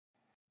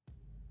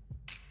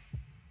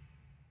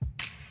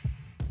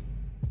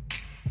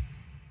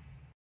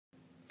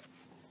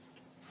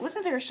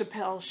Wasn't there a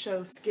Chappelle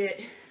Show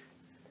skit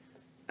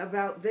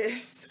about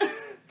this? I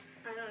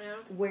don't know.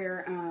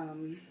 Where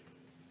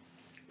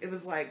it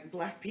was like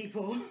black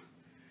people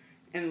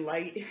and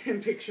light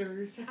and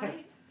pictures.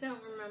 I don't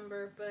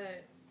remember,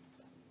 but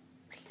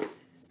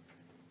Racist.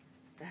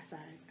 That's how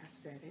I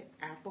said it.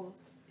 Apple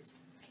is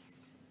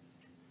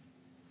racist.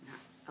 Not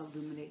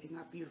illuminating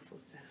our beautiful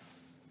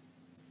selves.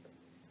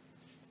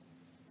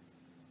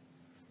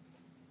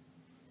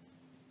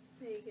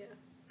 there you go.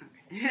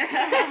 Okay.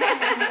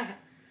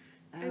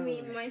 I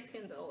mean, my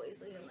skin's always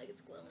looking like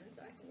it's glowing,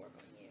 so I can work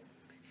on you.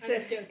 So, I'm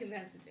just joking,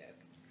 that's a joke.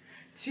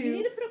 You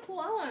need to put a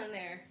koala on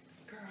there.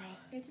 Girl.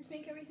 It just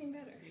make everything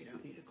better. You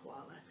don't need a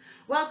koala.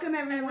 Welcome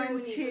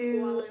everyone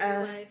to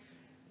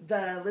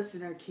the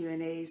listener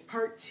Q&A's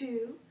part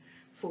 2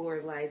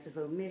 for Lies of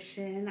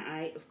Omission.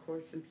 I, of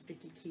course, am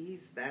Sticky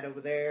Keys. That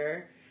over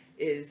there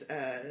is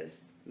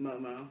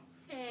Momo.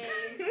 Hey.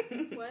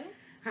 What?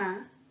 Huh?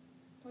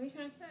 What are you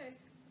trying to say?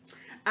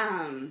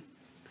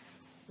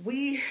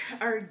 We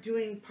are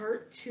doing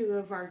part 2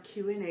 of our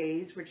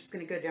Q&A's. We're just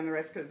going to go down the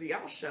rest because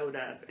y'all showed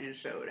up and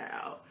showed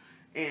out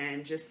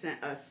and just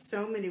sent us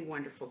so many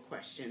wonderful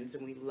questions,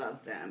 and we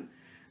love them.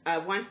 I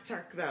wanted to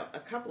talk about a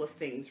couple of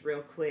things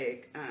real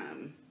quick.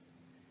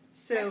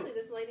 Actually,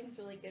 this lighting's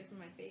really good for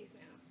my face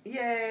now.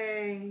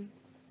 Yay!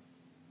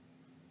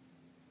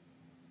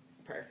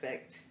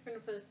 Perfect. We're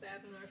going to post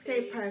that on our page.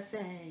 C'est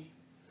parfait.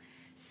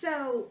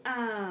 So,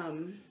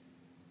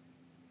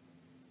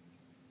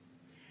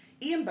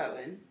 Ian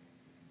Bohen.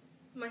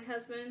 My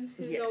husband,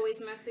 who's Yes. always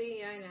messy.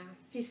 Yeah, I know.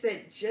 He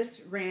said,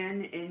 just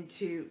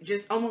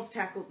almost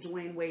tackled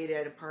Dwayne Wade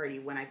at a party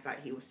when I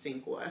thought he was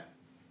Cinqua.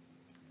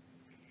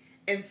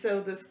 And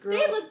so this girl...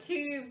 They look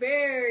two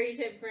very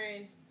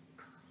different.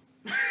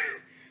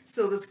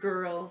 So this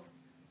girl...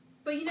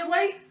 But you know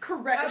quite what?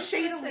 correct,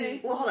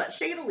 shadily,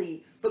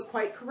 but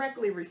quite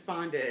correctly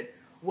responded,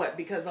 what,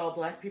 because all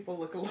black people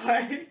look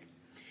alike?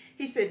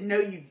 He said, no,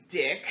 you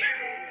dick.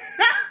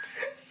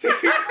 So,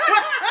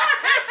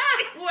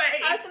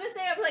 I was gonna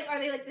say, I was like, are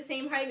they like the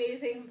same height, maybe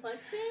the same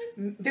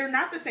complexion? They're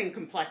not the same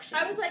complexion.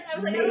 I was like,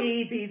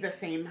 maybe the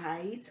same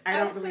height. I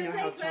don't really know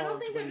how tall. I don't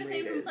think they're the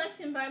same Wade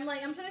complexion, is. but I'm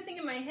trying to think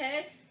in my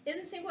head.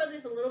 Isn't Cinqua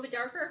just a little bit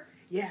darker?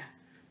 Yeah,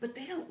 but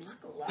they don't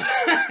look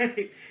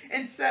alike.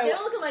 And so they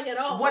don't look alike at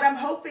all. What I'm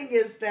hoping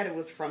is that it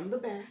was from the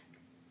back,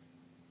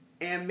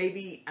 and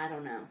maybe I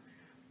don't know.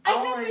 I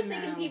have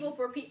mistaken people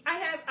for people.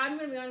 I'm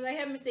gonna be honest. I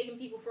have mistaken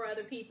people for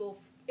other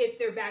people if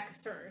their back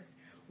is turned.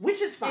 Which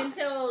is fine.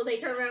 Until they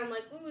turn around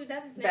like, ooh,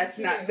 that's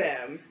not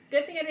them.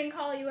 Good thing I didn't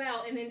call you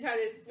out and then try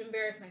to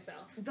embarrass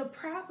myself. The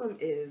problem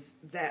is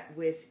that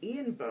with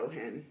Ian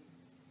Bohen,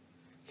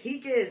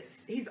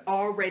 he's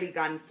already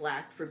gotten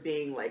flack for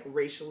being like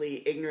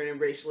racially ignorant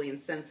and racially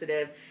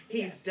insensitive.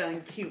 He's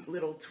done cute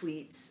little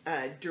tweets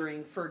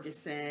during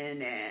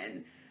Ferguson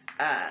and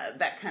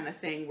that kind of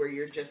thing where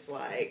you're just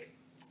like,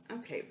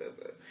 okay,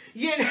 boo-boo.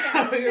 You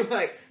know, you're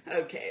like,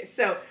 okay.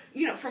 So,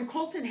 from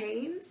Colton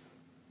Haynes,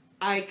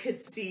 I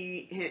could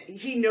see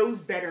he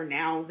knows better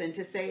now than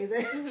to say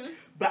this,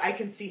 but I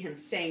can see him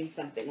saying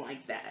something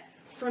like that.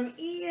 From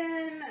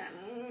Ian,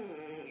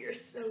 you're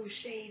so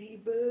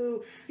shady,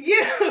 boo.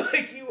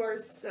 Like you are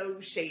so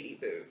shady,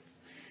 boobs.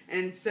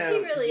 And so he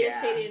really is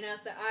shady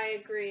enough that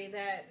I agree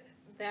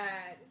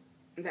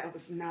that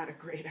was not a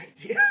great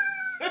idea.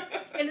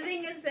 And the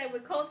thing is that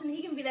with Colton,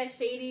 he can be that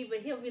shady,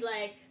 but he'll be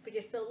like, but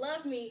you still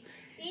love me.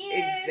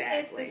 Ian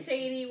is the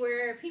shady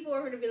where people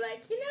are going to be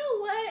like, you know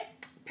what?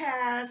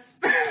 Pass.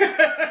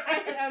 I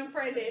said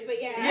unfriended,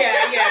 but yeah.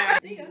 Yeah.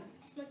 There you go.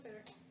 It's much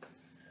better.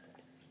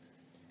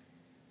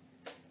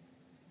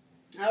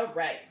 All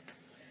right.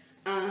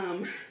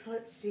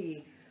 Let's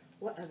see.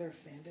 What other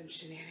fandom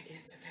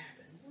shenanigans have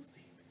happened? We'll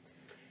see.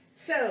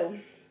 So.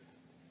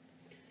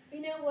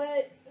 You know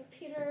what?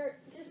 Peter,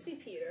 just be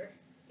Peter.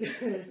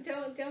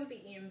 Don't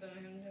be Ian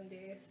Bohen some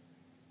days.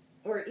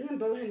 Or Ian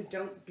Bohen,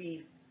 don't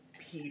be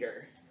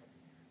Peter.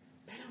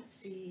 I don't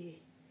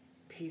see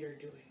Peter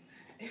doing that.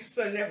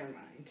 So never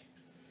mind.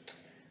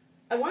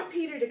 I want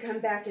Peter to come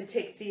back and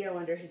take Theo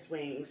under his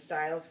wing.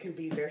 Stiles can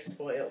be their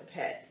spoiled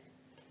pet.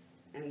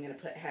 I'm going to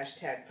put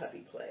hashtag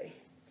puppy play.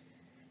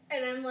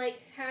 And I'm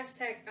like,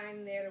 hashtag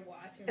I'm there to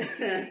watch.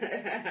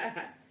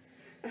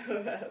 How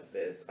about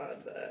this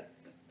on the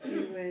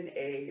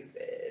Q&A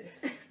vid?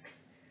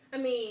 I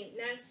mean,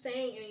 not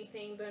saying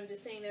anything, but I'm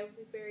just saying that would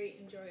be very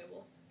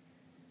enjoyable.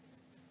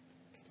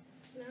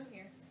 Now I'm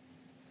here.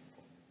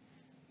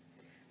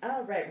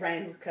 All right,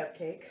 Ryan with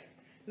Cupcake.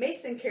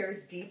 Mason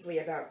cares deeply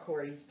about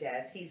Corey's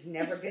death. He's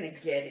never going to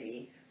get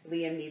any.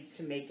 Liam needs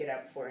to make it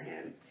up for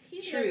him.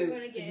 He's True. never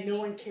going to get any. No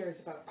one cares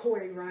about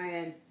Corey,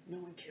 Ryan. No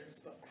one cares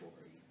about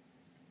Corey.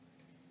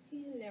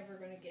 He's never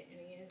going to get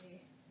any, is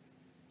he?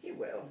 He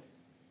will.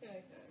 No,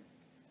 he's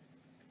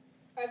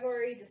not. I've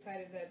already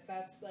decided that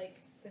that's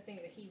like the thing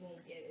that he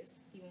won't get is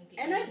he won't get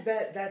And any. I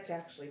bet that's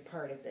actually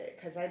part of it.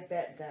 Because I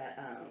bet that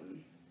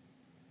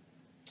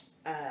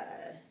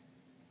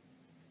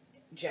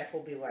Jeff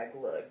will be like,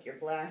 look, you're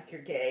black,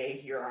 you're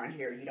gay, you're on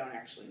here, you don't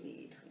actually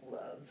need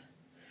love.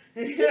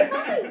 He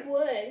probably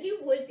would. He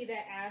would be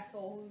that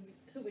asshole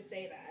who would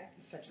say that.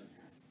 He's such an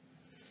ass.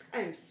 I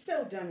am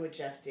so done with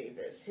Jeff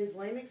Davis. His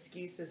lame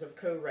excuses of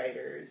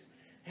co-writers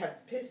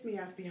have pissed me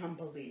off beyond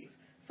belief.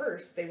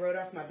 First, they wrote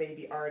off my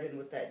baby Arden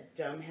with that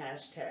dumb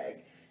hashtag.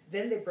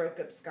 Then they broke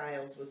up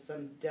Stiles with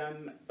some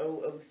dumb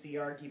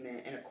OOC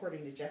argument, and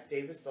according to Jeff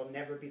Davis, they'll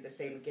never be the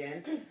same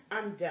again.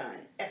 I'm done.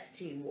 F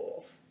Teen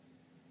Wolf.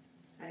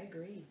 I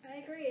agree.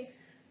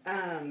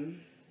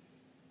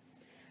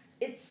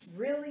 It's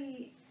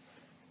really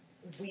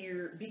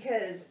weird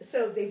because,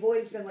 so they've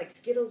always been like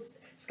Stiles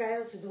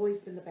has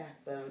always been the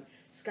backbone.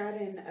 Scott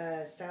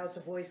and Stiles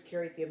have always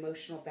carried the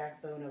emotional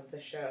backbone of the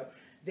show.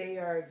 They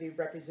are the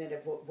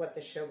representative of what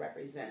the show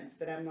represents.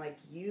 But I'm like,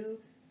 you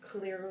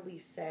clearly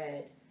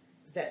said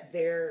that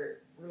their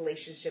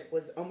relationship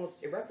was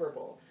almost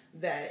irreparable.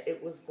 That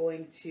it was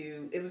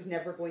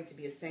never going to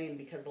be the same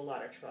because a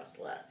lot of trust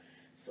left.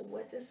 So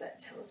what does that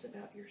tell us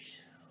about your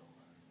show?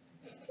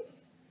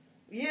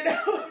 You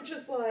know,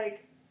 just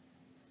like,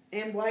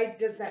 and why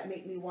does that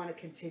make me want to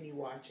continue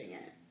watching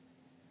it?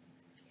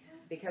 Yeah.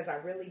 Because I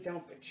really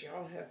don't, but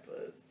y'all have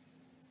buzz.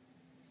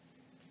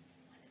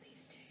 One of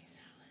these days,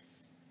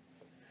 Alice.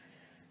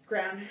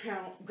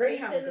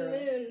 Greyhound to Girl. The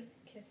moon.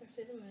 Kiss her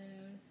to the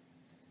moon.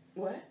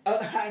 What? Oh,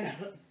 I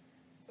know.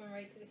 Went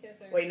right to the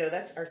kisser. Wait, no,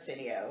 that's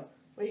Arsenio.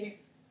 He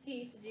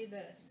used to do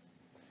this.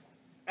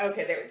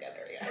 Okay, there we go.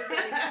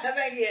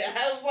 Thank you.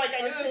 I was like,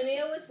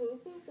 Arsenio was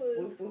whoop, whoop, whoop.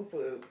 Whoop, whoop,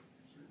 whoop.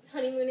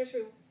 Honeymooners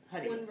who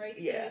went right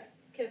to the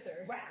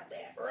kisser. Wow,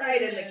 that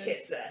right in the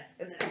kisser.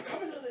 And then I'm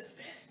coming to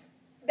Elizabeth.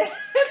 This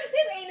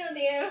ain't no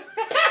damn.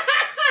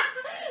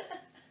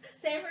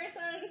 Sanford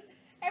son,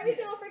 every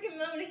single freaking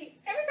moment,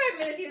 every 5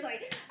 minutes he was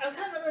like, I'm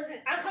coming,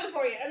 Elizabeth, I'm coming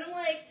for you. And I'm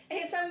like, and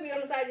his son would be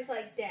on the side just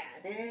like,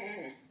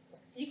 Dad,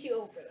 you too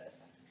old for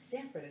this.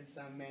 Sanford and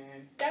Son,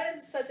 man. That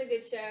is such a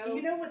good show.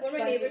 You know what's One of my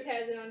funny? neighbors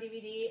has it on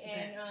DVD,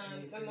 and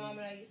my crazy. mom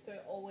and I used to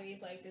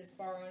always like just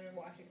borrow it and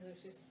watch it because it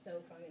was just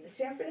so funny.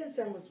 Sanford and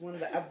Son was one of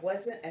the, I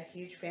wasn't a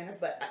huge fan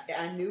of, but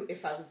I knew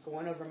if I was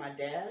going over my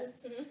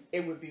dad's,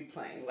 it would be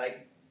playing.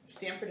 Like,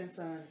 Sanford and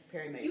Son,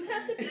 Perry Mason. You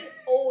have to be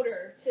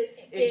older to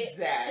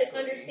Exactly. to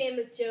understand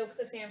the jokes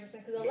of Sanford and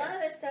Son, because a lot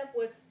of that stuff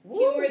was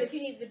humor that you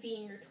needed to be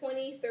in your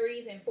 20s,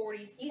 30s, and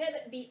 40s. You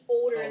had to be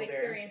older and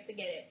experienced to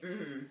get it.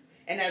 Mm-hmm.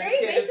 And as Perry a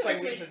kid, Mason it's like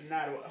was we my- should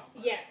not.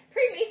 Yeah,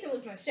 Perry Mason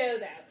was my show,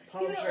 though.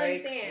 Paul People don't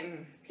Drake,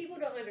 understand. People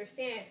don't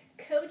understand.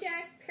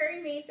 Kojak,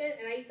 Perry Mason,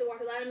 and I used to watch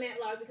a lot of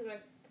Matlock because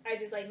I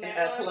just like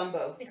Matlock.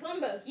 Columbo. And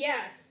Columbo,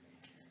 yes.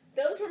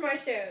 Those were my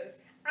shows.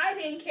 I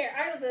didn't care.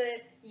 I was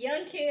a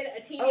young kid,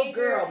 a teenager. Oh,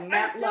 girl,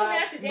 I'm still mad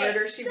Matlock, today.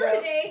 Murder, She Still Wrote,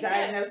 today,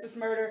 Diagnosis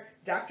Murder,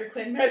 Dr.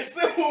 Quinn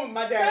Medicine.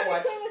 My dad Dr.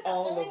 watched Quinn was the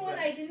all only of one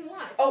them. I didn't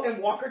watch. Oh,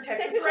 and Walker,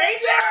 Texas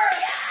Ranger!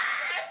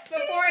 Yes!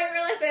 Before I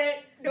realized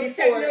that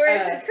Chuck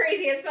Norris is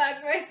crazy as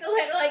fuck, but I still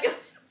had like...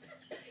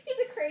 He's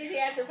a crazy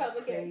ass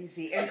Republican.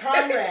 Crazy. And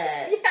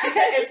Conrad.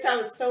 Because I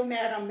was so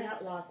mad on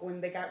Matlock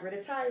when they got rid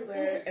of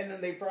Tyler, and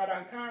then they brought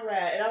on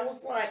Conrad, and I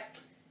was like,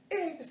 it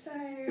ain't the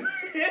same.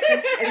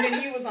 And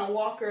then he was on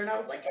Walker, and I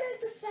was like, it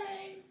ain't the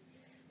same.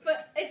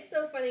 But it's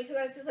so funny, because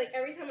I was just like,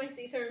 every time I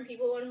see certain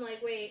people, I'm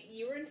like, wait,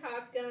 you were in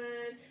Top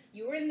Gun,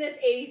 you were in this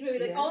 80s movie,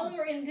 like, all of them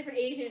were in different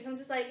 80s movies, so I'm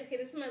just like, okay,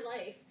 this is my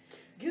life.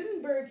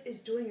 Gutenberg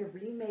is doing a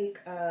remake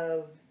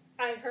of...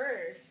 I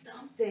heard.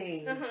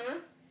 Something. Uh-huh.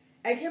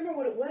 I can't remember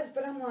what it was,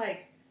 but I'm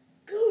like,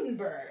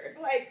 Gutenberg.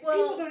 Like,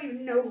 people don't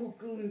even know who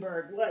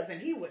Gutenberg was,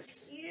 and he was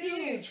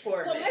huge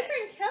for me. Well, my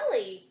friend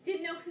Kelly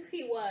didn't know who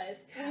he was.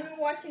 We were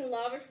watching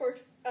Lava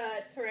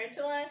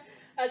Tarantula,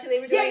 because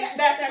they were doing... Yeah,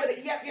 that's what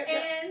it... Yep.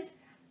 And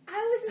I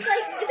was just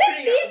like, is that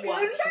Steve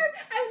Gutenberg?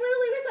 I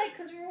literally was like,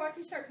 because we were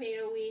watching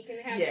Sharknado Week, and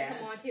it happened to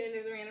come on too, and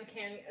there was a random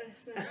cameo.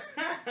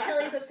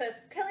 Kelly's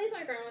obsessed. Kelly's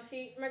my grandma.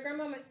 My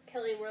grandma and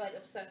Kelly were, like,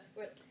 obsessed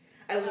with...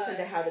 I listened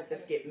to How Did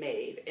This Get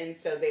Made, and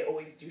so they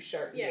always do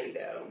Sharknado.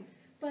 Yeah.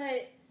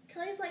 But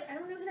Kelly's like, I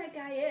don't know who that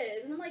guy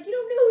is. And I'm like, you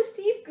don't know who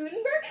Steve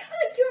Gutenberg? I'm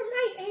like, you're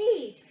my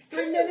age.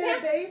 Three Men and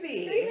a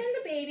Baby. 3 Men and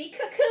a Baby.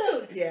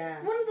 Cocoon.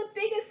 Yeah. One of the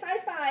biggest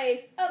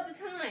sci-fis of the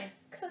time.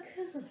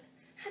 Cocoon.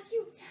 How do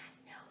you not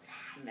know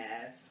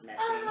that? Messy.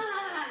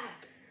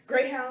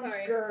 Greyhounds,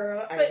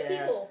 girl. But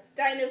people,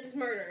 Diagnosis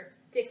Murder.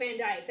 Dick Van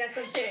Dyke. That's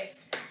some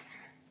shit.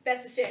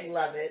 That's the shit.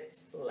 Love it.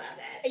 Love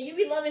it. And you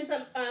be loving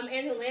some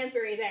Angela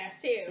Lansbury's ass,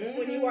 too.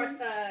 When you watch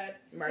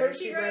Murder,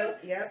 She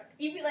Wrote. Yep.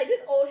 You be like, this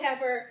old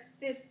heifer,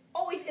 this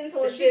always in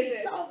someone's business.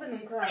 She's solving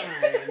them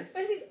crimes.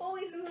 But she's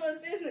always in someone's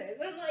business.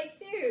 And I'm like,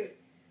 dude,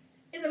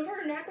 is a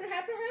murder not going to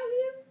happen around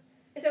you?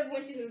 Except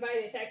when she's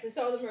invited to actually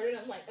solve the murder, and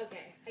I'm like,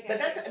 okay, I got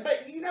it.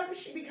 But you know what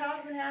she be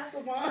causing half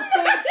of them?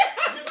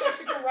 Just so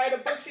she can write a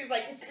book, she's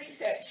like, it's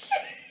research.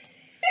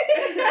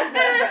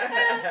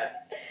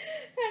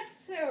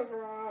 That's so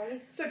wrong.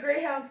 So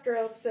Greyhound's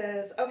girl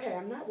says, okay,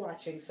 I'm not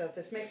watching, so if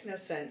this makes no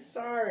sense,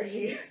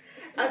 sorry.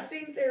 I've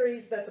seen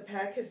theories that the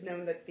pack has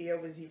known that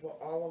Theo was evil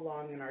all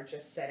along and are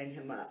just setting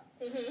him up.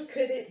 Mm-hmm.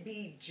 Could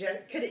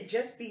it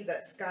just be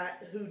that Scott,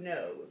 who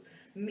knows,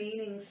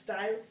 meaning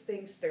Stiles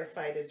thinks their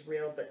fight is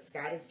real, but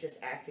Scott is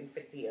just acting for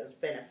Theo's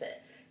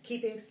benefit?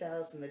 keeping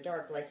Stiles in the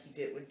dark like he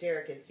did with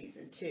Derek in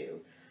season 2.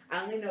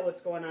 I only know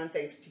what's going on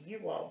thanks to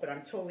you all, but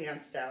I'm totally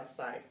on Stiles'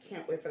 side.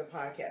 Can't wait for the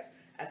podcast.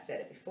 I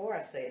said it before,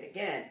 I say it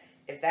again.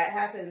 If that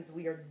happens,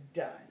 we are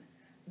done.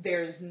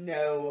 There's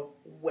no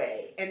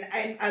way. And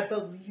I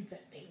believe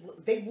that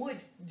they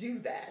would do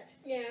that.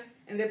 Yeah.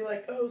 And they'd be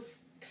like, oh,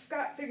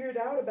 Scott figured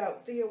out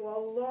about Theo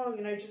all along,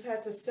 and I just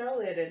had to sell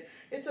it, and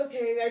it's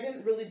okay, I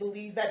didn't really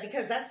believe that,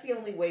 because that's the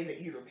only way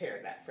that you repair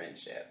that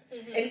friendship.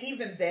 Mm-hmm. And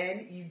even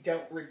then, you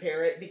don't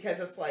repair it, because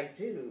it's like,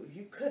 dude,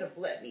 you could have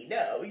let me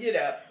know, you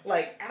know?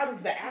 Like, out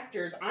of the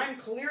actors, I'm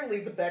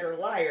clearly the better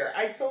liar.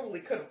 I totally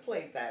could have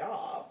played that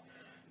off.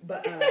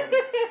 But,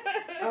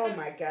 oh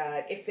my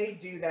God, if they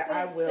do that,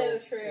 that's I will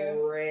so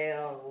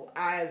rail.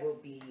 I will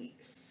be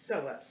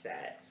so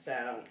upset.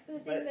 So the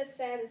thing that's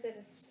sad is that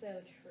it's so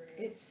true.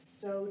 It's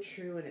so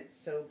true, and it's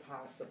so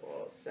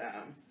possible. So,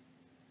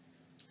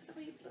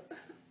 this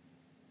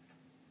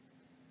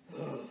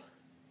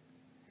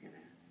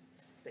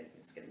thing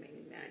is gonna make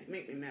me mad. You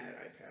make me mad,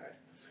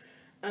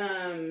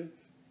 iPad.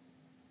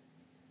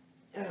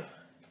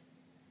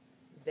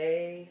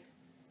 They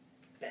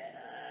better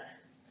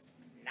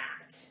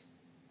not.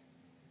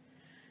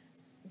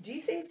 Do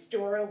you think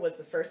Stora was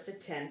the first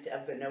attempt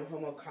of the no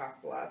homo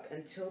cock block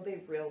until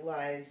they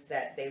realized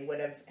that they would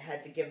have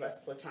had to give us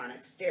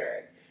platonic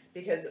Steric?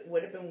 Because it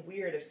would have been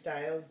weird if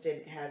Stiles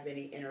didn't have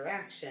any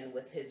interaction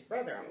with his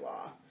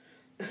brother-in-law.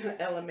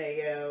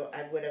 LMAO,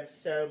 I would have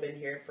so been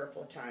here for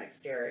platonic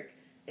Steric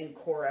and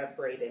Cora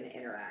Braden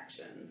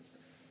interactions.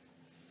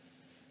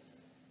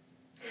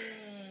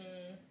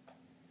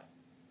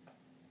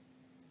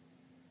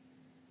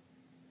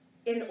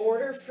 In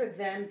order for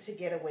them to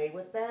get away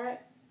with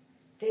that,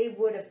 they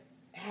would have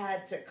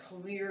had to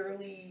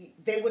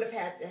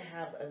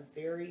have a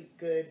very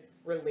good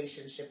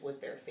relationship with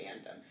their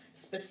fandom,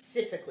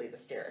 specifically the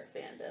Steric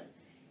fandom.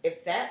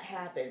 If that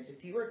happens,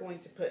 if you are going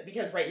to put,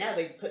 because right now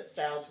they put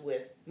Stiles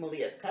with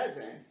Malia's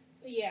cousin.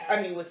 Yeah.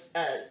 I mean, with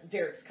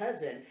Derek's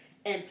cousin,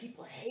 and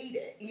people hate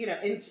it, you know,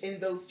 in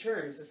those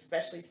terms,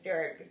 especially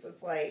Steric, because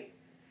it's like,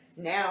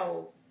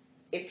 now,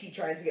 if he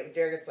tries to get with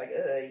Derek, it's like,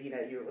 you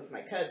know, you're with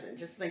my cousin.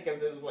 Just think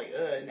of it as like,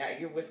 now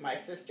you're with my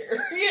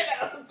sister. You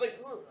know, it's like,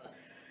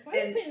 Why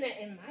are you putting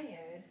that in my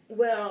head?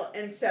 Well,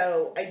 and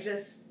so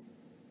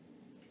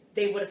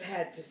they would have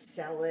had to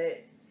sell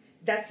it.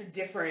 That's a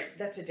different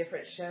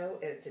show,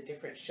 and it's a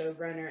different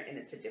showrunner, and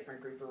it's a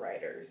different group of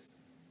writers.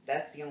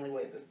 That's the only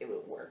way that it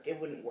would work. It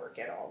wouldn't work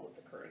at all with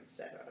the current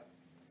setup,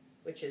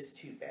 which is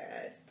too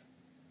bad.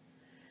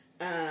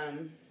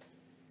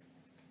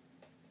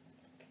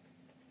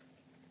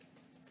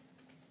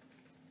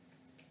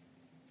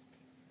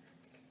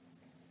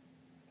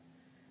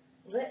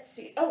 Let's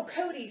see. Oh,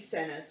 Cody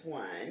sent us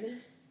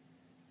one.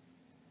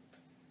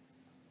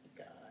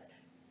 God.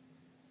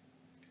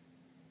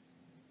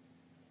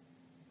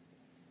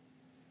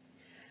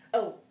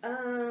 Oh,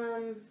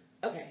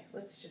 okay,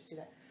 let's just do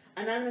that.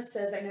 Anonymous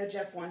says, I know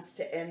Jeff wants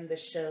to end the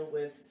show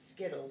with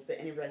Skittles, but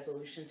any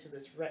resolution to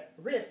this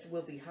rift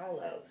will be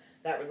hollow.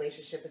 That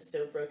relationship is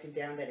so broken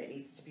down that it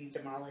needs to be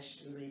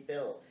demolished and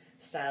rebuilt.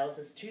 Stiles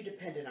is too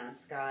dependent on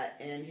Scott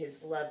and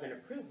his love and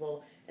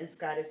approval, and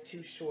Scott is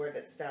too sure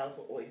that Stiles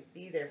will always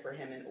be there for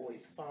him and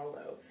always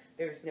follow.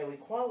 There's no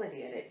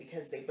equality in it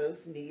because they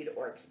both need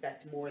or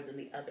expect more than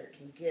the other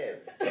can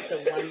give, so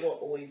one will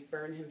always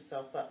burn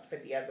himself up for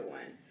the other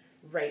one.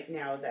 Right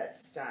now, that's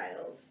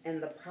Stiles,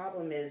 and the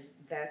problem is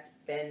that's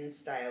been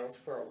Stiles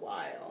for a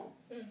while.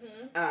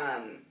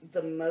 Mm-hmm.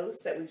 The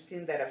most that we've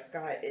seen that of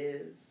Scott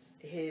is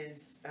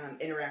his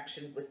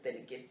interaction with the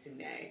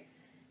Nagitsune.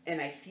 And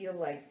I feel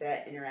like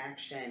that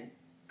interaction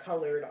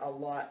colored a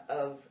lot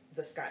of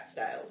the Scott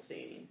Stiles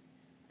scene.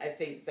 I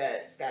think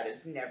that Scott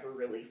has never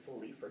really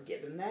fully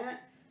forgiven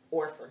that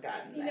or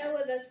forgotten that. You know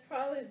what? That's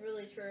probably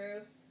really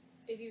true.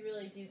 If you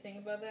really do think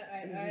about that,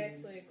 I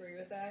actually agree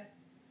with that.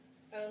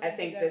 I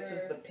think this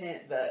was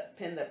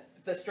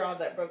the straw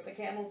that broke the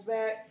camel's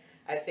back.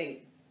 I think,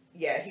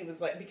 yeah, he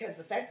was like, because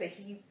the fact that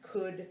he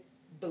could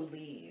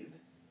believe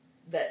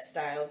that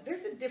Stiles,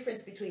 there's a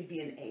difference between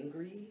being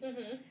angry,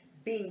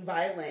 being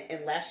violent,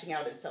 and lashing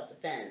out in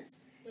self-defense,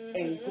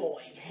 and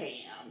going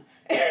ham.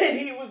 And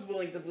he was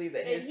willing to believe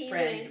that his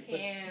friend was,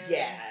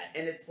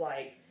 and it's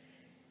like,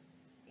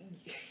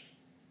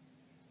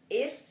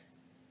 if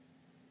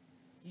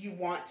you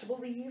want to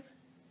believe,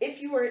 if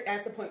you are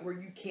at the point where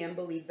you can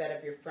believe that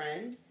of your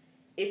friend,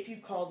 if you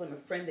call them a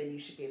friend, then you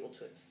should be able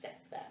to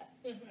accept that.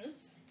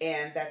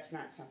 And that's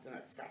not something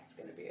that Scott's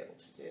going to be able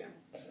to do.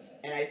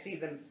 And I see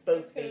them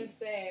both being...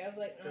 I was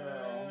like,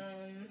 girl.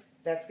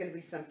 That's going to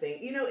be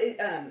something... You know,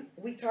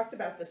 we talked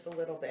about this a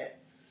little bit.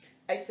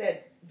 I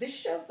said, this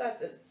show thought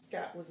that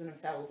Scott was an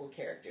infallible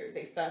character.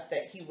 They thought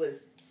that he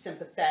was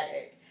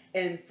sympathetic.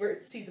 And for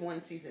season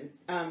one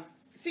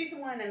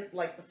and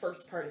like the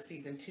first part of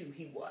season 2,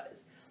 he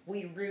was.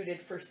 We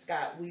rooted for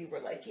Scott. We were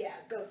like, yeah,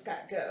 go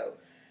Scott, go.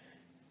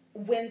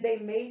 When they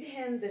made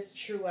him this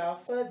true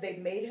alpha, they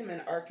made him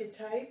an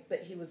archetype,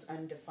 but he was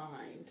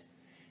undefined.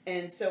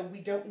 And so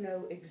we don't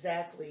know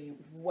exactly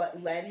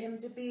what led him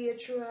to be a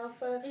true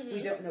alpha. Mm-hmm.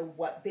 We don't know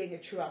what being a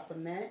true alpha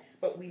meant,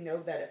 but we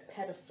know that it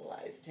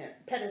pedestalized him.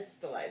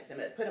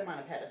 It put him on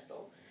a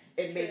pedestal.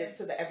 It made it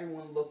so that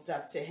everyone looked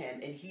up to him,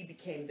 and he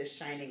became the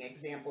shining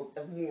example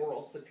of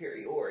moral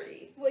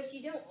superiority. Which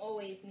you don't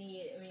always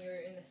need when you're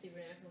in a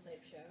supernatural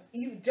type show.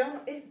 You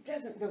don't. It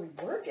doesn't really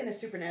work in a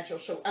supernatural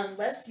show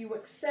unless you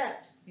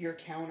accept your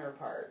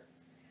counterpart.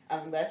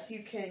 Unless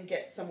you can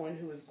get someone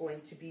who is going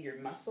to be your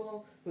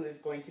muscle, who is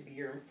going to be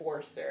your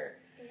enforcer.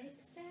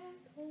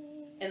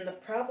 Exactly. And the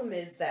problem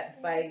is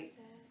that they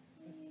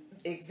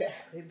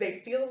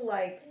feel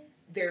like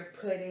they're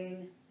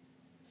putting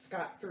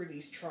Scott through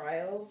these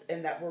trials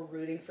and that we're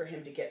rooting for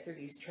him to get through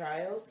these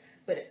trials,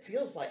 but it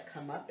feels like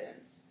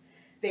comeuppance.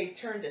 They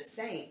turned a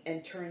saint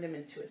and turned him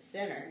into a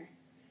sinner.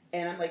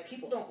 And I'm like,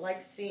 people don't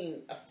like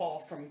seeing a fall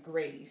from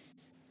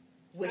grace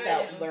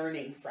without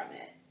learning from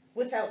it.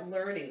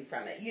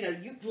 You know,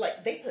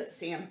 they put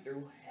Sam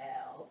through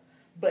hell,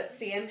 but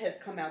Sam has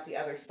come out the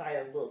other side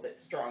a little bit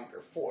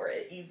stronger for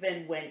it.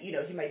 Even when, you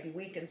know, he might be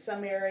weak in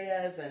some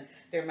areas and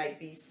there might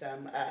be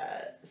some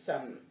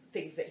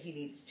things that he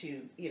needs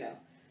to, you know,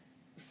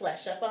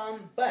 flesh up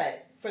on.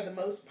 But for the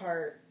most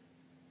part,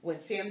 when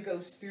Sam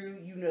goes through,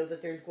 you know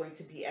that there's going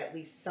to be at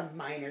least some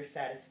minor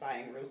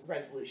satisfying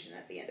resolution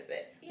at the end of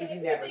it. Yeah, but you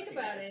if never you think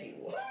about it,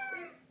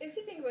 if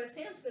you think about it,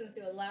 Sam's been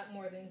through a lot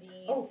more than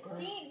Dean. Oh, girl.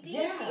 Dean's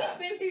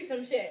been through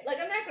some shit. Like,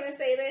 I'm not going to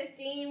say this.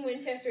 Dean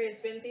Winchester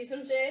has been through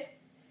some shit,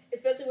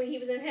 especially when he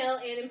was in hell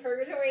and in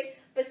purgatory.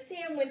 But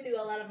Sam went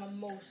through a lot of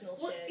emotional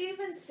shit.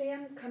 Even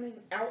Sam coming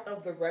out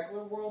of the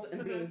regular world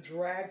and being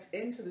dragged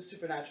into the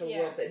supernatural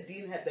world that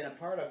Dean had been a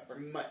part of for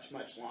much,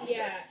 much longer.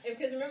 Yeah,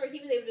 because remember,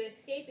 he was able to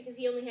escape because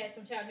he only had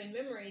some childhood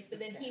memories, but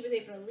then he was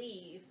able to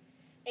leave.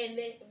 And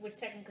then, which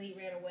technically he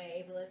ran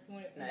away, but we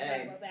won't talk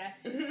about that.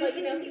 But,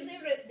 you know, he was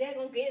able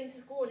to get into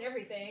school and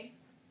everything.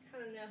 I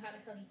don't know how the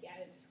hell he got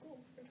into school.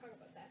 We're talking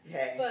about that.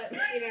 Hey. But,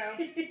 you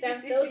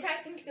know, those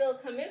typing skills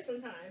come in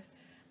sometimes.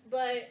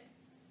 But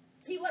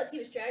he was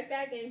dragged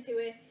back into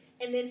it,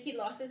 and then he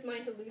lost his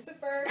mind to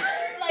Lucifer.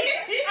 Like,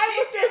 I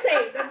will still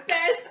say, the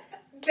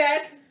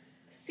best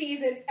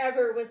season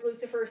ever was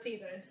Lucifer's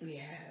season.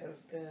 Yeah, it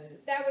was good.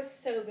 That was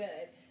so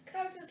good. Cause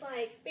I was just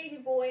like,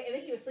 baby boy, and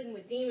then he was sleeping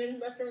with demons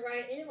left and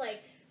right, and you're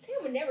like, Sam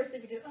would never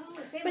sleep with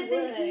Sam But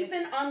then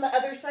even on the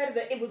other side of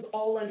it, it was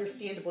all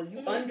understandable.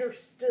 You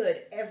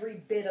understood every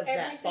bit of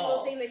that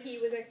fall. Every single thing that he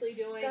was actually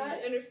doing.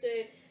 You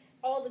understood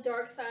all the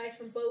dark sides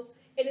from both.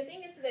 And the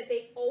thing is that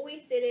they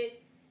always did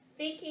it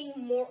thinking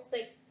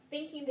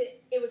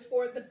that it was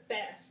for the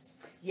best.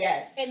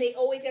 Yes. And they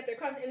always got their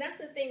consequences. And that's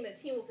the thing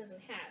that Teen Wolf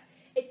doesn't have.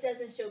 It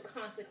doesn't show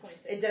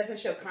consequences. It doesn't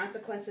show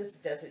consequences.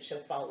 It doesn't show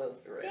follow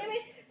through. Damn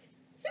it.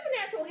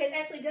 Supernatural has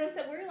actually done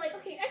something where you're like,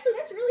 okay, actually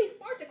that's really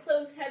smart to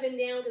close Heaven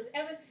down because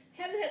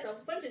Heaven has a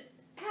bunch of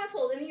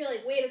assholes, and then you're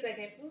like, wait a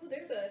second, ooh,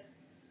 there's a...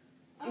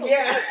 Oh,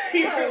 yeah,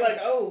 you're like,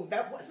 oh,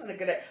 that wasn't a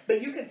good...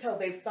 But you can tell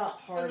they've thought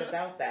hard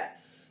about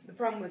that. The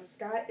problem with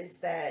Scott is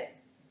that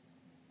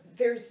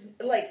there's,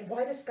 like,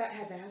 why does Scott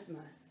have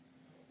asthma?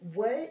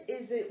 What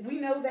is it? We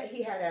know that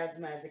he had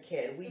asthma as a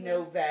kid. We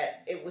know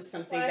that it was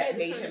something that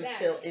made him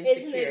feel insecure.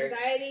 Is it an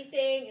anxiety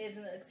thing? Is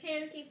it a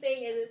panicky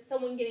thing? Is it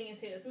someone getting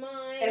into his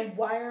mind? And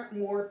why aren't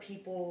more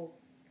people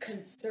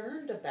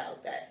concerned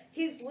about that?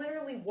 He's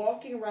literally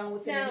walking around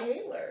with an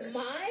inhaler.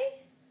 My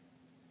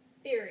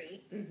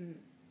theory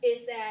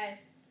is that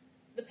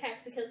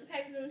because the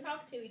pack doesn't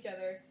talk to each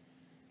other,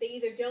 they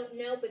either don't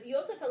know, but you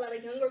also have a lot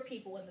of younger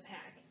people in the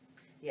pack.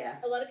 Yeah.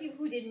 A lot of people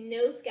who didn't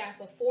know Scott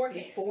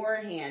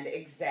beforehand.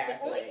 Exactly.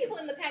 The only people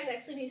in the pack that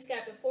actually knew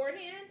Scott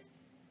beforehand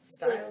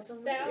Stiles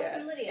and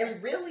Lydia.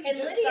 And really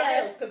just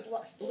Stiles,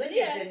 because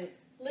Lydia didn't...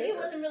 Lydia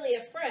wasn't really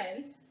a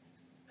friend.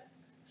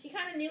 She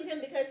kind of knew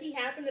him because he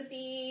happened to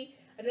be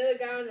another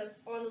guy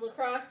on the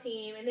lacrosse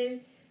team, and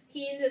then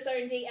he ended up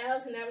starting to date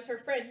Alex, and that was her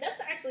friend.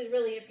 That's actually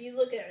really, if you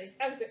look at it,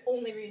 that was the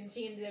only reason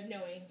she ended up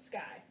knowing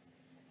Sky.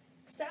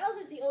 Stiles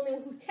is the only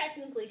one who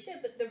technically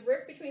should, but the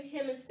rift between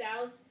him and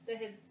Stiles that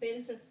has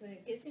been since the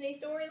Kitsune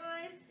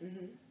storyline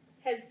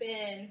has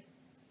been...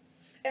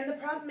 And the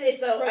problem is,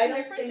 though, I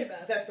don't think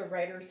that the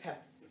writers have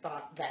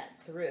thought that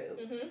through.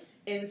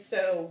 And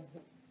so...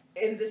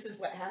 And this is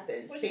what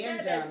happens. Which is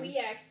sad that we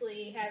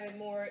actually have it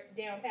more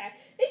down pat.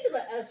 They should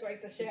let us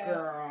write the show.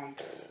 Girl.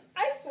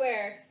 I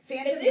swear.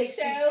 Fandom if this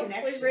show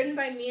was written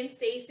by me and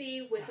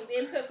Stacy with some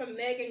input from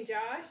Meg and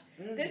Josh,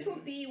 this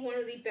would be one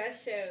of the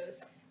best shows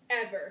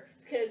ever.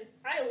 Because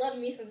I love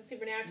me some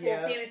supernatural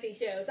fantasy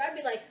shows. I'd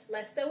be like,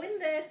 let's throw in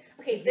this.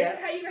 Okay, this is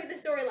how you write the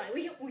storyline.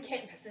 We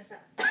can't mess this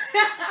up.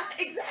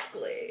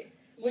 Exactly.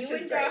 You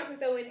and Josh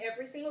would throw in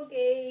every single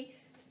gay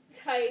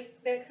type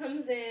that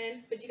comes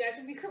in, but you guys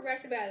would be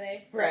correct about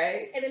it.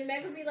 Right. And then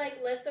Meg would be like,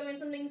 let's throw in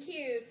something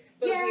cute,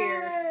 but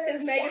weird.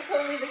 Because Meg is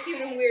totally the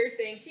cute and weird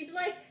thing. She'd be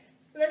like,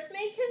 let's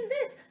make him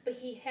this, but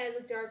he has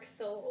a dark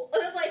soul.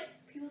 And I'm like,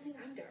 people think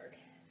I'm dark.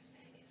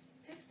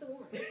 Meg's the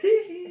one.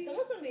 If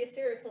someone's going to be a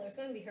serial killer, it's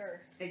going to be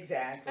her.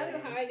 Exactly. I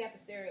don't know how I got the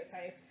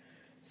stereotype.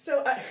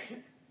 So,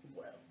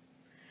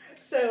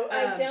 So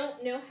I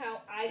don't know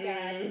how I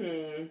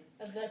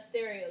got the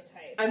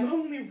stereotype. I'm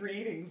only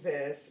reading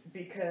this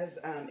because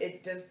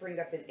it does bring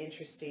up an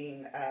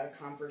interesting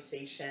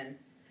conversation,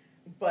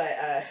 but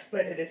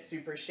it is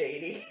super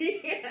shady.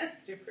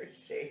 Super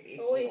shady.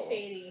 Always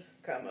shady.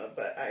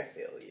 But I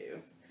feel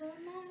you. Come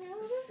on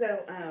over. So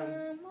Come on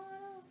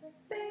over,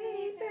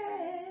 baby.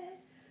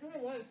 I don't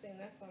know why I'm saying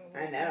that song.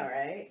 I know,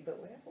 right? But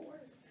whatever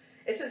works.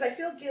 It says, I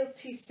feel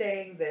guilty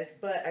saying this,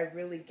 but I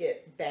really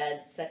get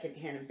bad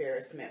secondhand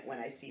embarrassment when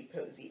I see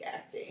Posey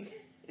acting.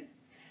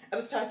 I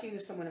was talking to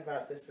someone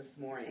about this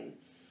morning.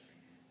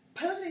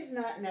 Posey's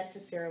not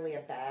necessarily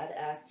a bad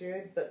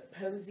actor, but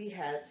Posey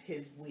has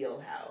his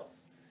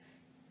wheelhouse.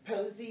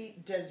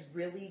 Posey does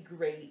really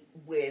great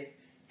with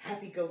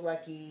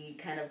happy-go-lucky,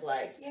 kind of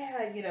like,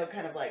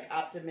 kind of like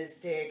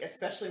optimistic,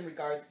 especially in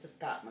regards to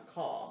Scott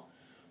McCall.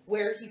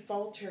 Where he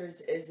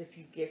falters is if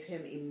you give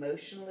him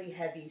emotionally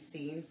heavy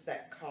scenes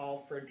that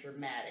call for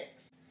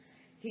dramatics.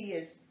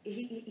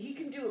 He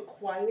can do a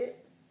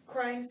quiet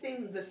crying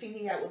scene, the scene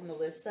he had with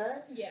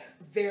Melissa. Yeah.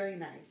 Very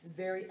nice,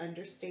 very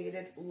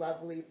understated,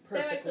 lovely,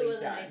 perfectly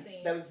was done. A nice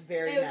scene. That was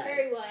very nice. It was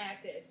very well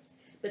acted.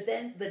 But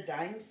then the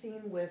dying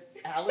scene with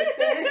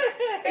Allison,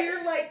 and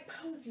you're like,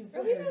 Posey,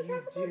 what are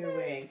you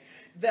doing?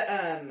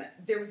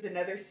 There was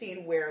another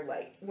scene where,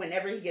 like,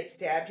 whenever he gets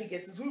stabbed, he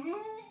gets this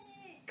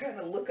kind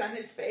of look on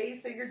his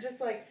face, and you're just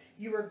like,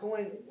 you are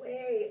going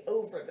way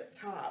over the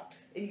top,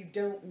 and you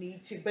don't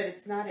need to, but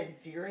it's not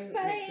endearing. It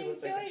makes you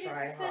look like a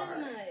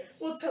try-hard.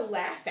 Well, to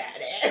laugh at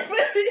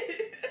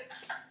it.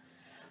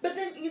 But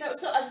then,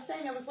 so I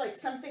was like,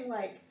 something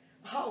like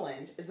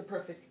Holland is a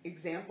perfect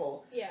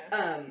example.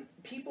 Yeah.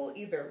 People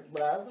either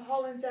love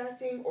Holland's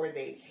acting or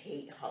they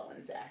hate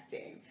Holland's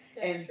acting.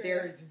 That's true.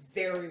 There's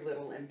very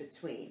little in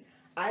between.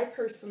 I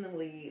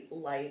personally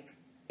like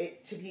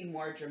it to be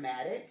more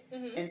dramatic,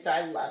 and so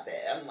I love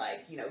it. I'm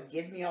like,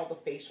 give me all the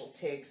facial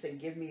tics and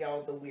give me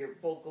all the weird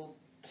vocal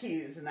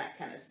cues and that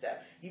kind of stuff.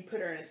 You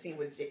put her in a scene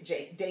with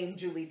Dame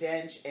Judi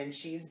Dench and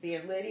she's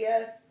being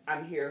Lydia,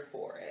 I'm here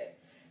for it.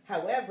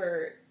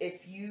 However,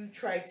 if you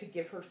try to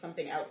give her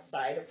something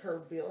outside of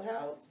her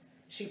wheelhouse,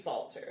 she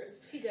falters.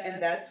 She does. And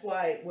that's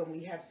why when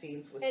we have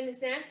scenes with... And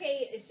it's not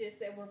hate, it's just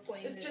that we're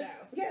pointing it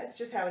out. Yeah, it's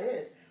just how it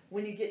is.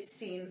 When you get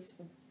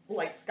scenes...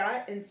 Like,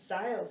 Scott and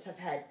Stiles have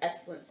had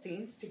excellent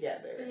scenes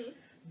together.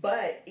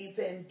 But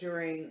even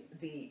during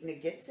the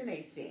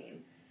Nagitsune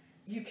scene,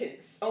 you could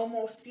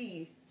almost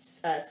see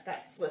Scott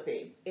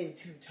slipping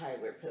into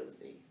Tyler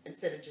Posey.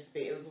 Instead of just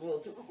being... It was a little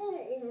too...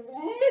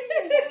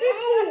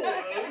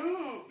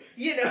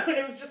 and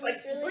it was just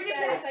like, really bring it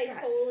back, I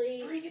Scott.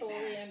 totally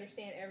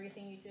understand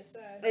everything you just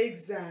said.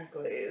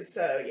 Exactly.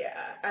 So,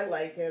 yeah, I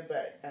like it,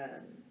 but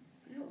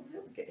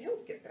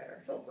he'll get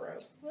better. He'll grow.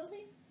 Will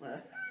he?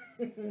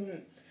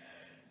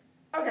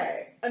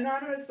 Okay,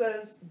 Anonymous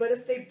says, but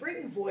if they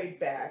bring Void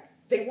back,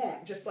 they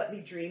won't. Just let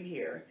me dream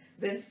here.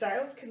 Then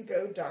Stiles can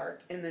go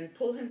dark and then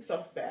pull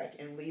himself back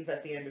and leave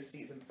at the end of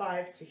season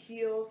 5 to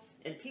heal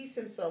and piece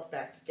himself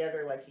back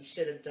together like he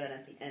should have done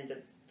at the end of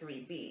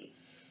 3B.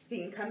 He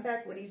can come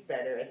back when he's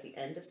better at the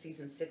end of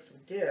season 6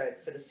 with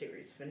Derek for the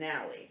series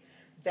finale.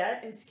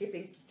 That and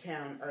Skipping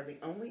Town are the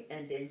only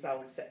endings I'll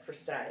accept for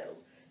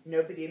Stiles.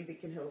 Nobody in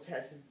Beacon Hills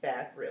has his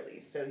back, really,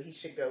 so he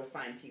should go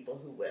find people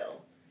who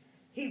will.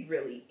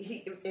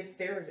 If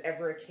there was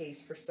ever a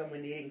case for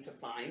someone needing to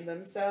find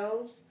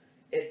themselves,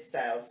 it's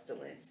Stiles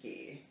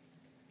Stilinski.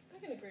 I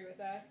can agree with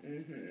that.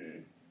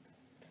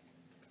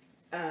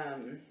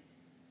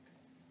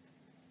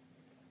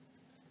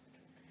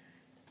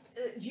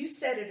 You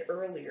said it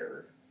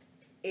earlier,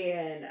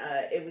 and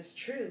it was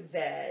true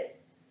that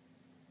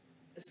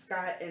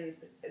Scott and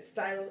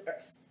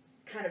Stiles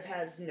kind of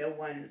has no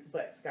one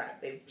but Scott.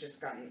 They've just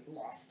gotten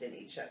lost in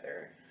each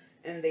other.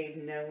 And they've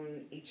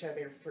known each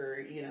other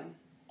for,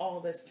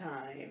 all this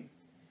time.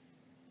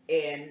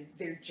 And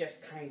they're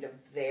just kind of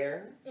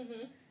there.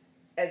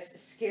 As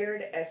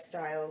scared as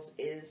Stiles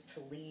is to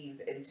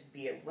leave and to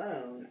be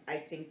alone, I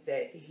think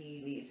that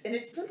he needs... And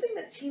it's something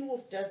that Teen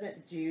Wolf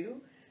doesn't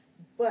do,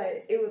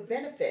 but it would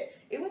benefit.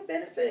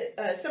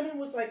 Someone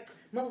was like,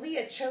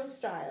 Malia chose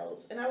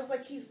Stiles. And I was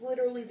like, he's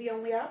literally the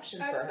only option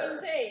for her. I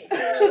was going to say,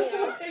 the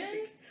only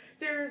option?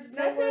 There's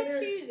no That's other...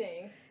 not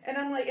choosing. And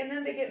I'm like, and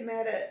then they get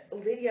mad at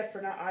Lydia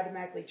for not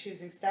automatically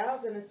choosing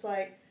Stiles, and it's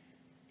like,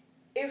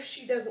 if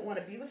she doesn't want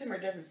to be with him or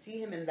doesn't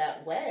see him in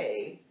that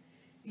way,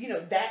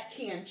 that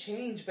can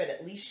change, but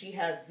at least she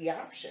has the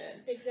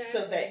option. Exactly.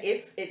 So that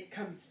if it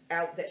comes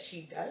out that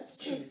she does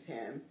choose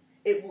him,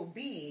 it will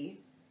be,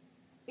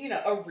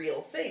 a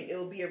real thing. It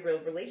will be a real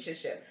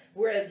relationship.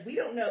 Whereas we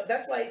don't know,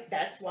 that's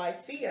why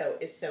Theo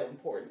is so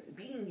important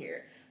being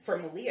here for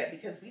Malia,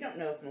 because we don't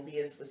know if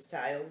Malia's with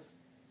Stiles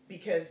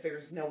because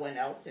there's no one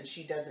else and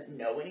she doesn't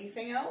know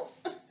anything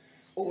else,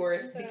 or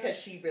if because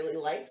she really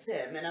likes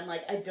him. And I'm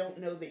like, I don't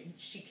know that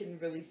she can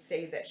really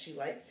say that she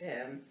likes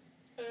him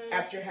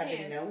after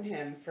having known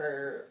him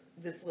for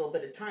this little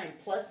bit of time.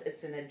 Plus,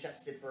 it's an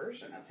adjusted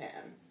version of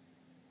him.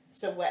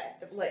 So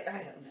what? Like,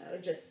 I don't know.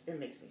 It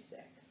makes me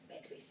sick. It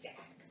makes me sick.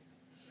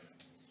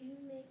 You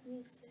make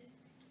me sick.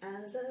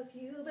 I love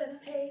you, but I'm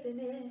hating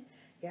it.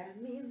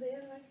 Got me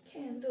there like a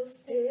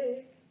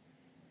candlestick.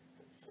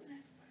 What's the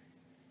next part?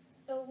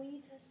 Oh, when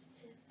you touch the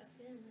tip, I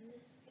feel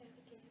this.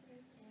 Gotta get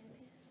right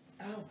panties.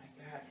 Oh my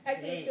god.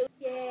 Actually,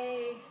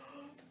 yay.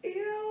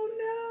 Ew,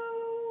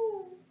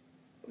 no.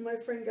 My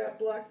friend got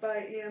blocked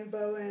by Ian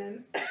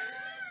Bohen.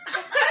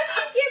 How do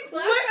you get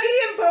blocked? What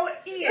Ian Bohen?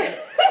 Ian,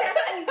 step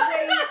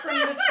away from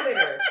the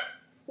Twitter.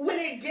 When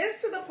it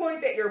gets to the point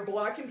that you're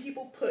blocking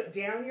people, put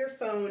down your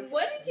phone.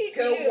 What did you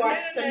go do? Go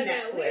watch some We Netflix.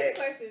 have a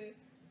question.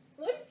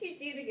 What did you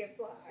do to get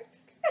blocked?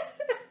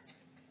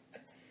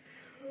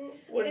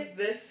 Was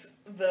this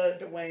the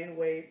Dwayne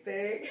Wade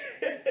thing?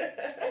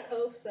 I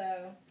hope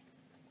so.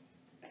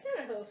 I kind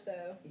of hope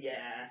so.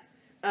 Yeah.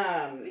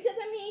 Because,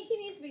 I mean, he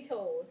needs to be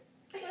told.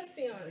 Let's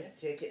be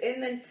honest. Ridiculous.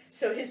 And then,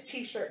 so his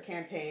t-shirt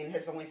campaign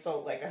has only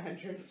sold like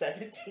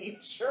 117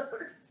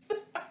 shirts.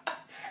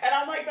 And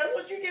I'm like, that's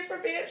what you get for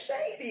being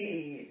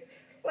shady.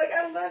 Like,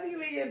 I love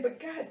you, Ian, but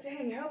god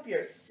dang, help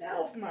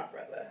yourself, my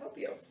brother. Help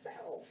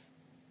yourself.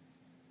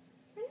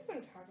 I don't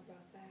want to talk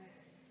about that.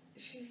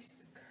 She's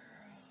the girl.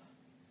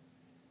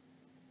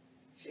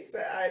 She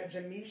said,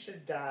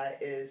 BHAD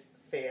is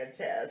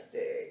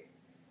fantastic.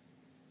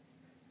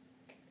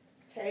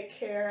 Take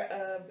care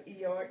of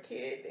your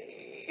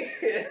kidney.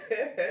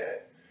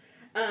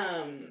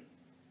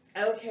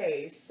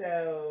 Okay,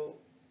 so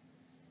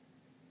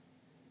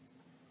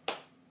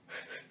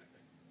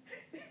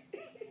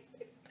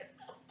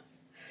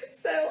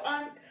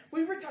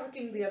we were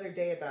talking the other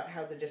day about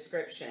how the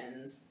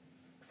descriptions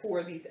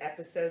for these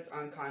episodes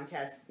on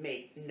Comcast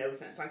make no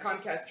sense. On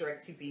Comcast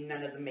DirecTV,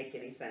 none of them make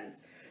any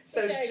sense.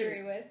 So which I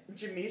agree with.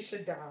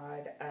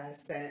 BHAD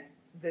sent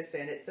this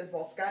in. It says,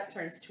 while Scott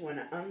turns to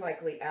an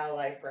unlikely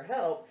ally for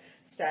help,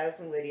 Stiles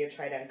and Lydia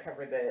try to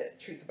uncover the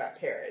truth about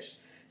Parrish.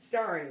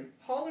 Starring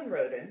Holland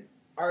Roden,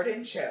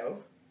 Arden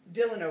Cho,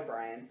 Dylan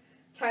O'Brien,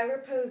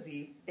 Tyler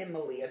Posey, and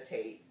Malia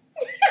Tate.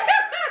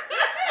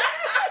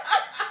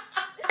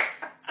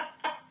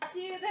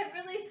 Dude, that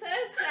really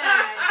says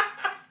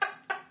that.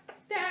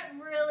 That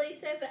really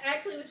says that.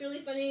 Actually, what's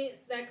really funny,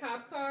 that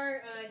cop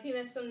car, I think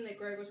that's something that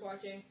Greg was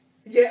watching.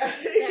 Yeah.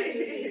 That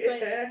movie. But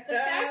the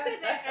fact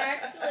that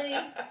actually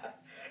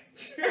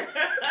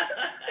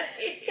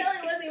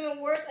Shelley wasn't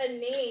even worth a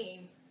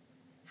name.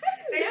 How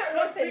do you not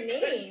worth a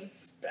name?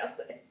 Spell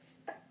it.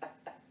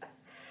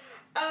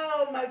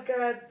 Oh my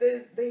god,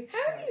 they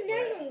how are you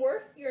not even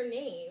worth your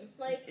name?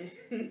 Like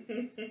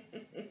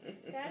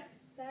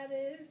that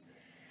is.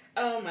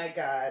 Oh my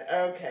god.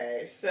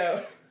 Okay,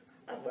 so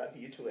I love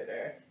you,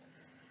 Twitter.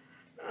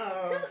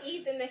 Oh. Tell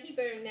Ethan that he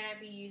better not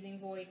be using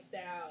void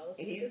styles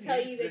He's to tell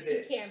you that you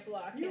it. can't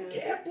block him. You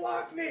can't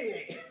block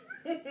me.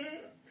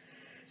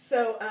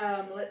 So,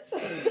 let's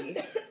see.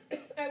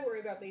 I worry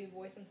about baby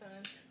boy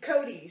sometimes.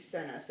 Cody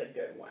sent us a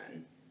good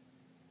one.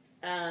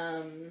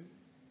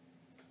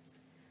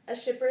 A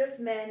shipper of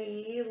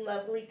many,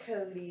 lovely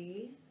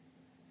Cody.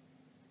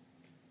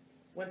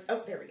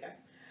 Oh, there we go.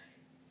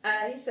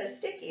 He says,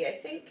 Sticky, I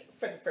think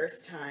for the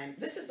first time,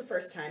 this is the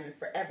first time in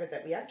forever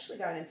that we actually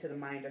got into the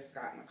mind of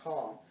Scott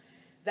McCall.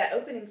 That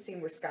opening scene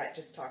where Scott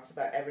just talks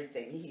about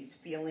everything he's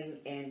feeling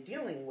and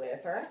dealing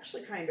with are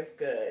actually kind of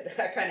good.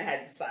 I kind of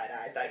had to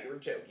side-eye. I thought you were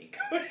joking,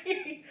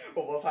 Cody.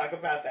 But we'll talk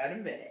about that in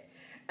a minute.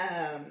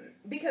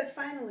 Because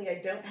finally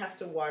I don't have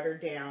to water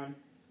down,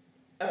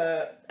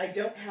 I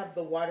don't have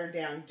the watered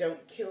down,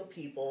 don't kill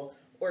people,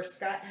 or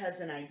Scott has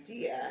an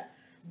idea,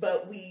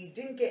 but we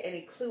didn't get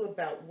any clue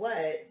about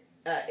what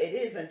it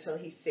is until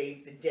he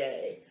saved the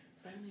day.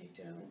 Finally I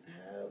don't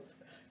have...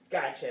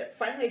 Gotcha.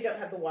 Finally, I don't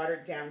have the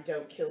watered down,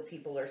 don't kill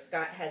people, or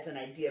Scott has an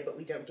idea, but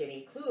we don't get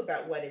any clue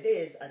about what it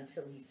is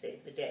until he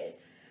saved the day.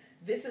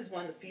 This is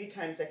one of the few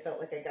times I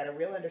felt like I got a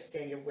real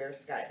understanding of where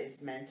Scott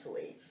is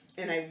mentally.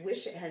 And I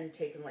wish it hadn't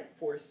taken like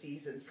 4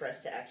 seasons for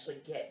us to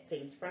actually get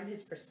things from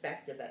his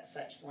perspective at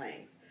such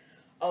length.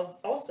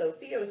 Also,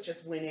 Theo's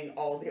just winning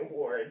all the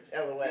awards,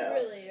 LOL. He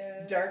really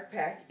is. Dark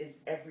Pack is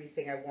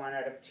everything I want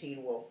out of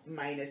Teen Wolf,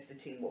 minus the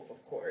Teen Wolf,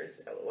 of course,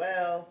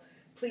 LOL.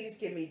 Please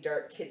give me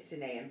Dark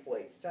Kitsune and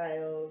Floyd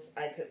Stiles.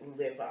 I could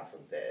live off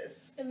of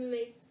this.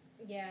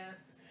 Yeah.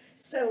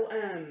 So,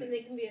 And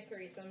they can be a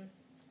threesome.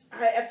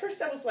 At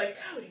first I was like,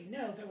 Cody,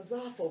 no, that was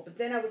awful. But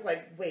then I was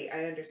like, wait,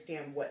 I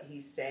understand what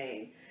he's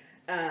saying.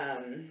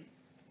 That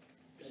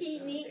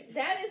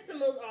is the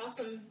most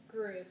awesome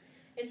group.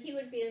 And he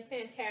would be a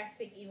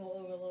fantastic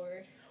evil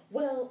overlord.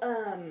 Well,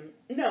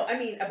 no, I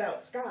mean,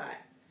 about Scott.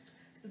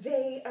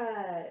 This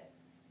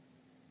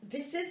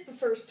is the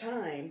first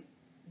time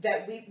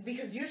that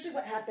because usually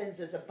what happens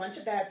is a bunch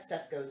of bad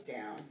stuff goes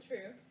down.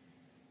 True.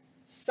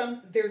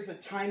 There's a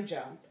time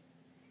jump,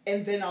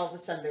 and then all of a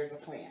sudden there's a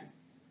plan.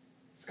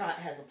 Scott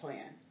has a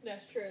plan.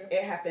 That's true.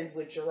 It happened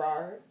with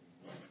Gerard.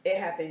 It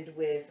happened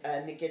with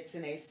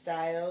Nagitsune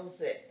Stiles.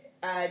 It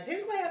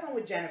didn't quite happen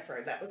with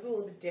Jennifer. That was a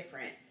little bit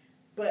different.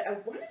 But I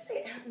want to say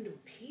it happened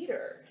with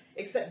Peter.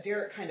 Except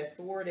Derek kind of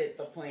thwarted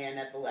the plan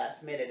at the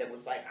last minute. It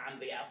was like, I'm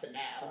the alpha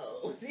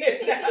now.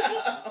 You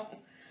know?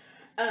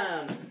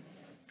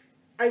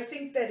 I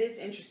think that is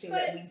interesting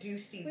that we do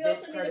see this part of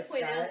Scott. We also need to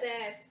point out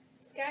that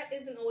Scott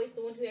isn't always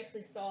the one who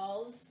actually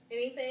solves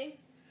anything.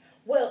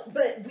 Well,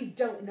 but we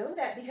don't know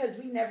that because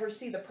we never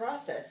see the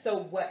process. So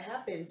what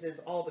happens is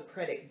all the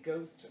credit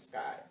goes to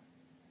Scott.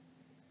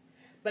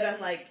 But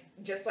I'm like,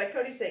 just like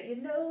Cody said,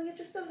 you're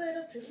just a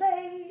little too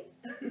late.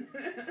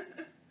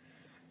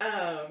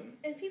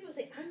 And people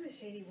say, I'm the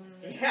shady one.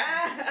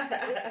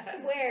 I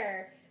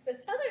swear, the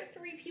other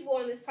 3 people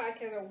on this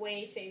podcast are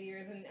way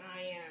shadier than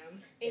I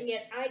am. And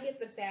yet I get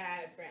the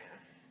bad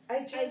rap. I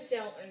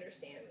don't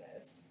understand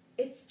this.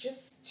 It's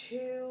just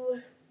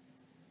too...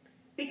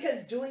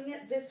 Because doing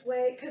it this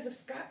way, because if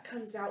Scott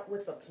comes out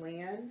with a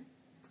plan,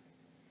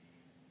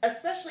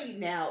 especially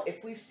now,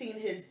 if we've seen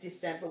his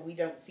descent, but we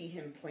don't see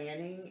him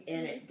planning,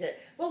 and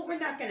well, we're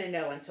not going to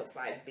know until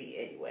 5B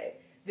anyway.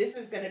 This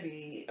is going to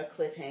be a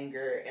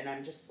cliffhanger, and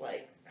I'm just not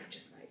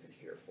even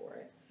here for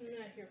it. I'm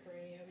not here for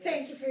any of it.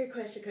 Thank you for your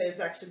question, because it's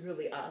actually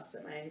really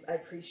awesome. I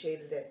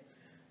appreciated it.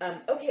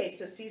 Okay,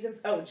 so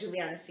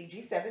Juliana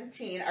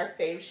CG17, our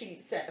fave, she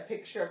sent a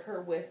picture of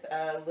her with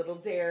little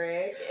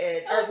Derek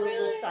and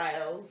little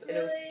Stiles, and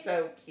it was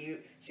so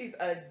cute. She's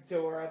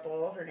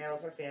adorable. Her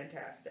nails are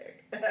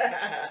fantastic.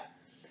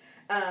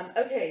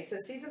 Okay, so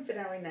season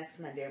finale next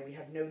Monday, and we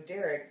have no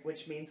Derek,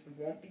 which means we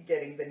won't be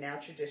getting the now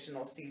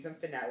traditional season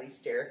finale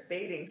Derek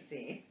baiting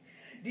scene.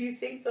 Do you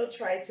think they'll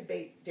try to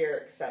bait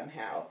Derek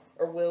somehow,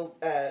 or will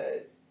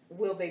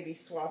they be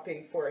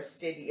swapping for a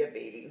Stydia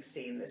baiting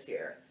scene this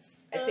year?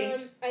 I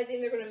think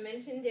they're going to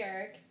mention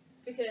Derek,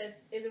 because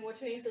isn't what's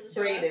her name supposed to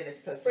show Braden up? is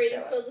supposed to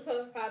Braden's show up.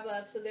 supposed to pop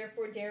up, so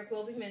therefore Derek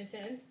will be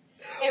mentioned.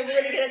 And we're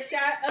going to get a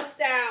shot of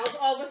Stiles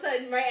all of a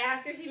sudden right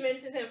after she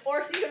mentions him.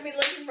 Or she's going to be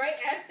looking right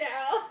at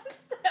Stiles.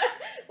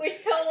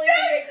 Which totally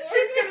makes more sense.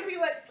 She's going to be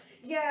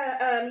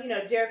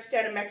like, Derek's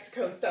down in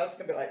Mexico, and Stiles is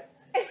going to be like...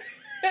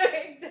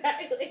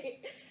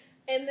 Exactly.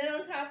 And then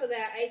on top of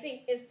that, I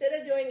think instead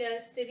of doing a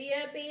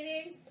Stydia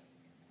baiting,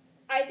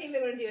 I think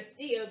they're going to do a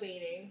Stio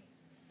baiting.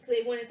 Because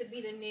they want it to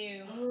be the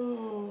new...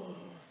 Oh...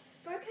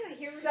 But I'm kind of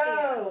here with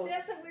Stio. See,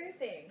 that's a weird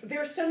thing.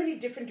 There are so many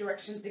different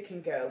directions it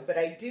can go, but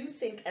I do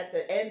think at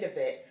the end of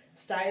it,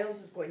 Stiles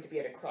is going to be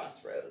at a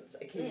crossroads.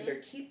 I can either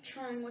keep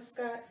trying with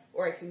Scott,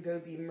 or I can go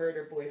be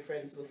murder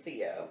boyfriends with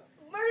Theo.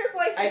 Murder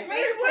boyfriends!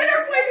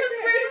 Murder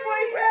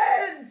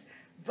boyfriends!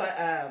 But,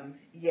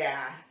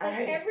 yeah.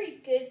 Every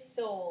good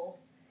soul.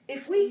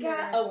 If we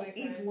got a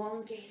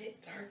elongated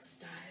dark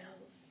Stiles,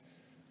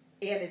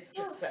 and it's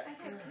just I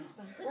got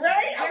goosebumps.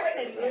 Right?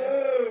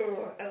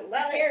 I love my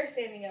it. hair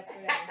standing up for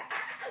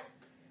that.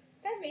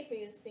 That makes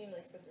me seem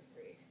like such a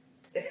freak.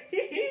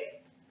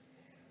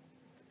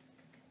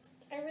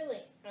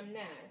 I'm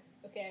not.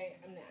 Okay?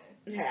 I'm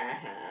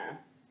not.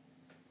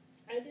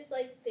 I just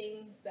like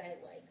things that I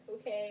like,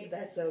 okay?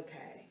 That's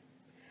okay.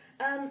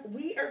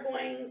 We are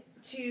going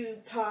to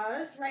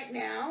pause right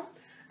now.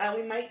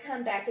 We might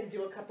come back and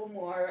do a couple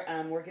more.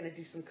 We're going to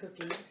do some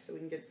cooking so we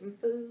can get some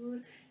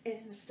food in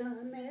our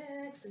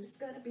stomachs, and it's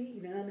going to be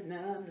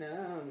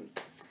nums.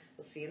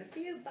 We'll see you in a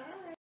few.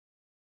 Bye.